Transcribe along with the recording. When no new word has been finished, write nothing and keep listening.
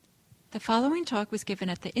The following talk was given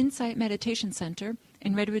at the Insight Meditation Center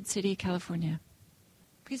in Redwood City, California.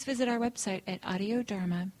 Please visit our website at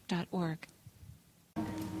audiodharma.org.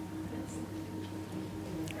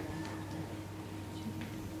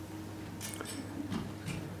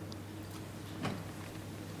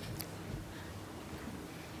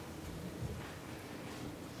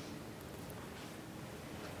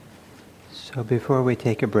 So before we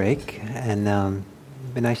take a break, and it'd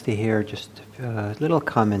be nice to hear just little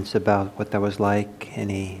comments about what that was like,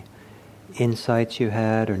 any insights you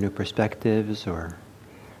had, or new perspectives, or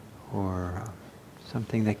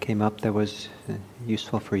something that came up that was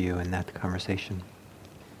useful for you in that conversation.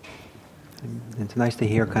 And it's nice to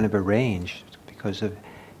hear kind of a range, because of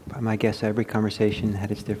my guess every conversation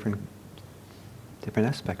had its different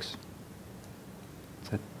aspects.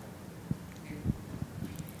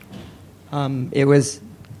 It was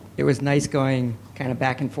nice going kind of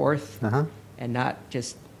back and forth, and not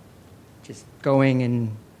just going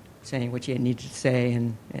and saying what you needed to say,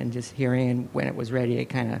 and just hearing, and when it was ready, it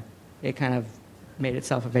kind of made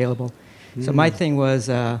itself available. So my thing was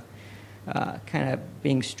kind of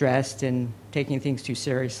being stressed and taking things too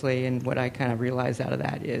seriously, and what I kind of realized out of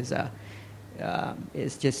that is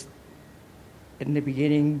just in the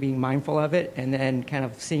beginning being mindful of it, and then kind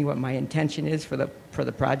of seeing what my intention is for the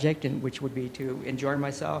project, and which would be to enjoy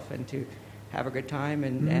myself and to have a good time,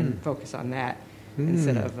 and focus on that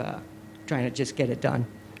instead of trying to just get it done.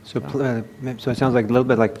 So it sounds like a little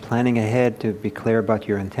bit like planning ahead to be clear about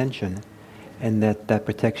your intention, and that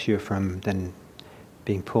protects you from then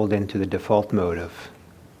being pulled into the default mode of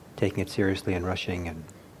taking it seriously and rushing. And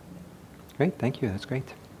great, thank you. That's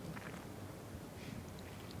great.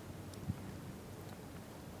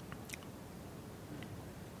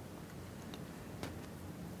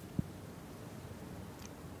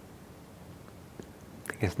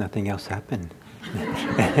 I guess nothing else happened.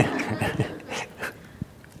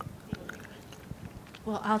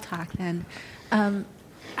 Well, I'll talk then.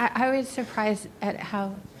 I was surprised at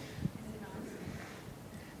how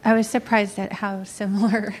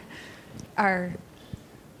similar our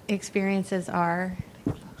experiences are.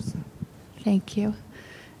 Thank you.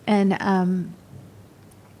 And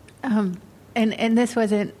this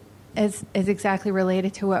wasn't as exactly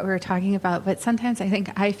related to what we were talking about, but sometimes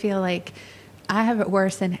I feel like I have it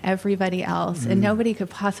worse than everybody else, and nobody could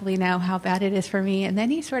possibly know how bad it is for me. And then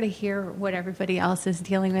you sort of hear what everybody else is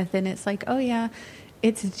dealing with, and it's like, oh yeah,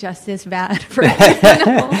 it's just as bad for everyone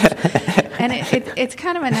else. And it's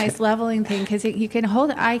kind of a nice leveling thing, because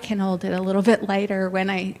I can hold it a little bit lighter when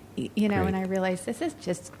I realize this is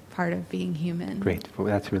just part of being human. Great, well,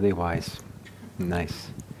 that's really wise.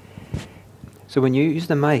 Nice. So when you use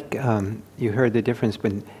the mic, you heard the difference,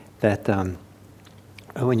 but that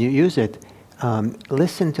when you use it,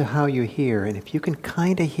 listen to how you hear, and if you can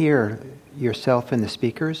kind of hear yourself in the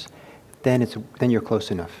speakers, then you're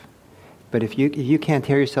close enough. But if you can't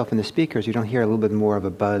hear yourself in the speakers, you don't hear a little bit more of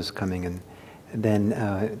a buzz coming, and then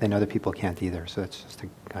other people can't either. So that's just a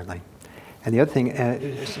guideline. And the other thing,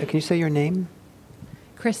 can you say your name?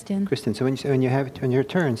 Kristen. Kristen. So when your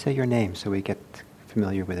turn, say your name so we get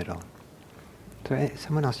familiar with it all. So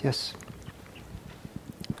someone else, yes.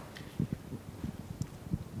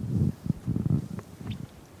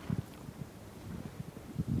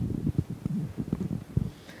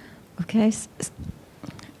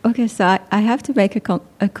 Okay, so I have to make a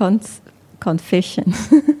confession.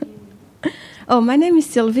 Oh, my name is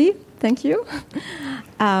Sylvie. Thank you.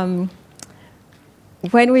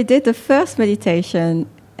 When we did the first meditation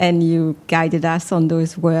and you guided us on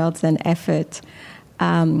those words and effort,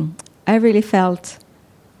 I really felt,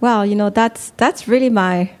 well, that's really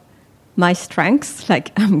my strengths.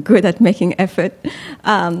 Like, I'm good at making effort.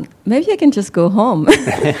 Maybe I can just go home.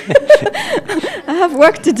 I have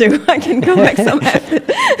work to do. I can go make some effort.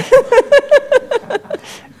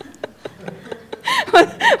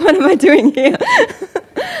 What am I doing here?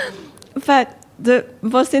 But the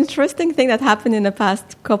most interesting thing that happened in the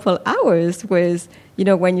past couple hours was,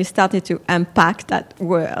 when you started to unpack that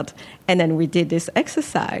word, and then we did this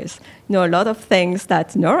exercise. A lot of things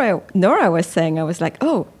that Nora was saying, I was like,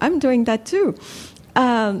 oh, I'm doing that too.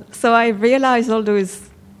 So I realized all those,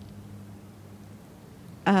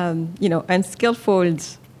 unskillful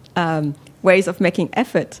ways of making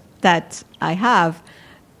effort that I have,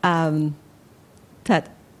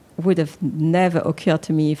 that would have never occurred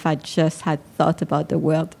to me if I just had thought about the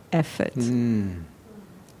word effort.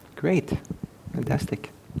 Great.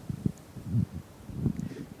 Fantastic.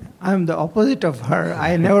 I'm the opposite of her.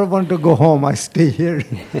 I never want to go home. I stay here.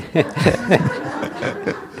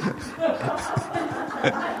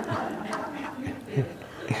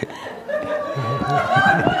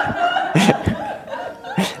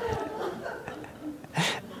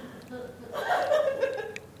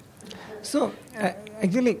 So,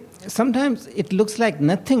 actually, sometimes it looks like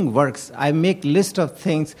nothing works. I make list of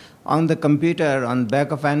things on the computer, on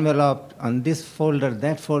back of envelope, on this folder,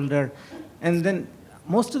 that folder, and then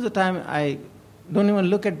most of the time I don't even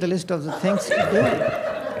look at the list of the things to do.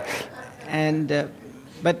 And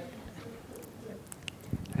but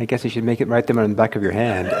I guess you should write them on the back of your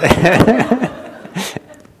hand.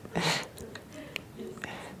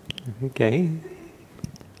 Okay.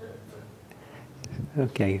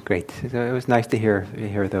 Okay, great. So it was nice to hear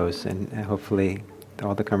those, and hopefully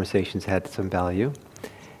all the conversations had some value.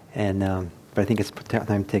 And but I think it's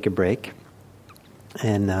time to take a break.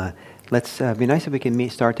 And let's be nice if we can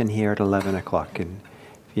start in here at 11 o'clock. And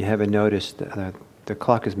if you haven't noticed, the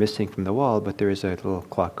clock is missing from the wall, but there is a little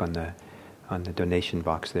clock on the donation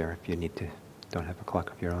box there if you don't have a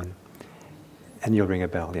clock of your own. And you'll ring a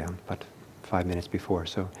bell, about 5 minutes before.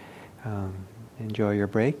 So enjoy your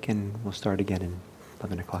break, and we'll start again in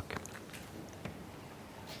 11 o'clock.